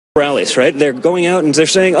rallies, right? They're going out and they're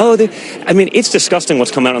saying, I mean, it's disgusting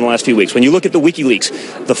what's come out in the last few weeks. When you look at the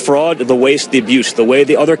WikiLeaks, the fraud, the waste, the abuse, the way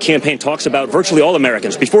the other campaign talks about virtually all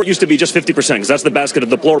Americans. Before it used to be just 50%, because that's the basket of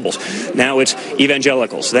deplorables. Now it's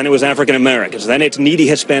evangelicals. Then it was African Americans. Then it's needy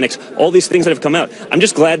Hispanics. All these things that have come out. I'm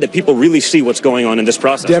just glad that people really see what's going on in this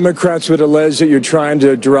process. Democrats would allege that you're trying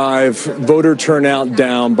to drive voter turnout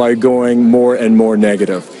down by going more and more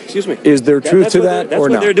negative. Excuse me. Is there truth to that or not? That's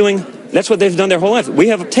what they're doing. That's what they've done their whole life. We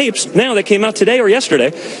have tapes now that came out today or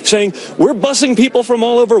yesterday saying we're busing people from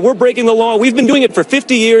all over. We're breaking the law. We've been doing it for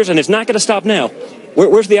 50 years, and it's not going to stop now.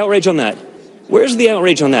 Where's the outrage on that? Where's the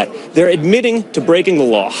outrage on that? They're admitting to breaking the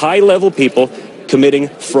law. High-level people committing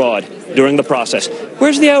fraud during the process.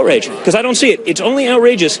 Where's the outrage? Because I don't see it. It's only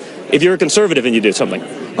outrageous if you're a conservative and you do something.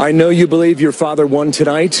 I know you believe your father won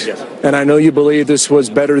tonight, yes, and I know you believe this was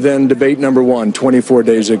better than debate number 1 24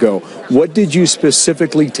 days ago. What did you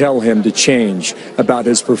specifically tell him to change about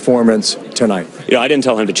his performance tonight? You know, I didn't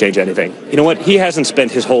tell him to change anything. You know what? He hasn't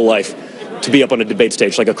spent his whole life to be up on a debate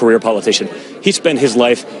stage like a career politician. He spent his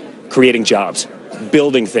life creating jobs,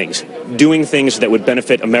 building things, doing things that would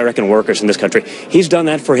benefit American workers in this country. He's done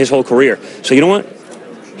that for his whole career. So you know what?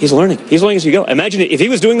 He's learning. He's learning as you go. Imagine if he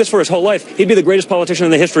was doing this for his whole life, he'd be the greatest politician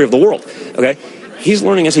in the history of the world. Okay? He's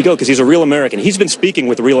learning as he goes because he's a real American. He's been speaking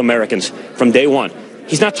with real Americans from day one.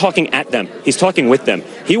 He's not talking at them. He's talking with them.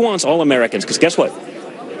 He wants all Americans because guess what?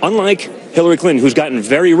 Unlike Hillary Clinton, who's gotten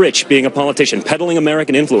very rich being a politician, peddling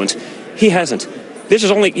American influence, he hasn't. This is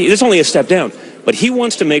only a step down. But he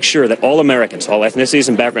wants to make sure that all Americans, all ethnicities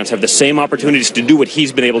and backgrounds, have the same opportunities to do what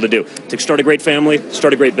he's been able to do, to start a great family,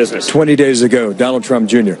 start a great business. 20 days ago, Donald Trump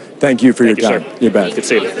Jr., thank you for your time. Sir. You bet. Good to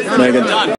see you. Megan.